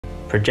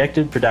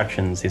Projected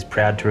Productions is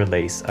proud to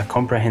release a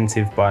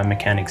comprehensive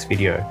biomechanics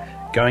video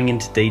going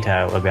into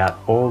detail about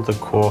all the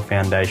core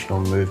foundational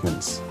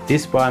movements.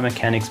 This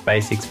biomechanics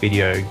basics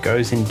video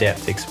goes in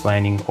depth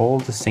explaining all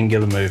the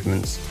singular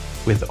movements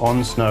with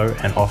on-snow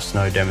and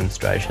off-snow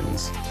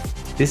demonstrations.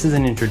 This is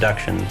an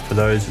introduction for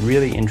those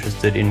really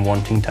interested in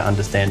wanting to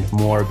understand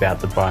more about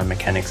the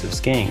biomechanics of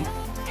skiing.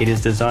 It is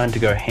designed to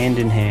go hand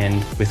in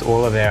hand with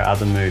all of our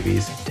other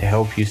movies to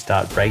help you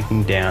start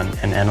breaking down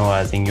and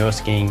analysing your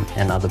skiing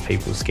and other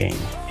people's skiing.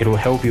 It will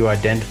help you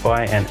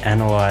identify and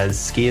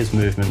analyse skiers'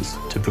 movements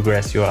to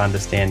progress your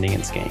understanding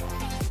in skiing.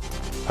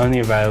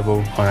 Only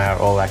available on our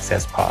All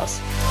Access Pass.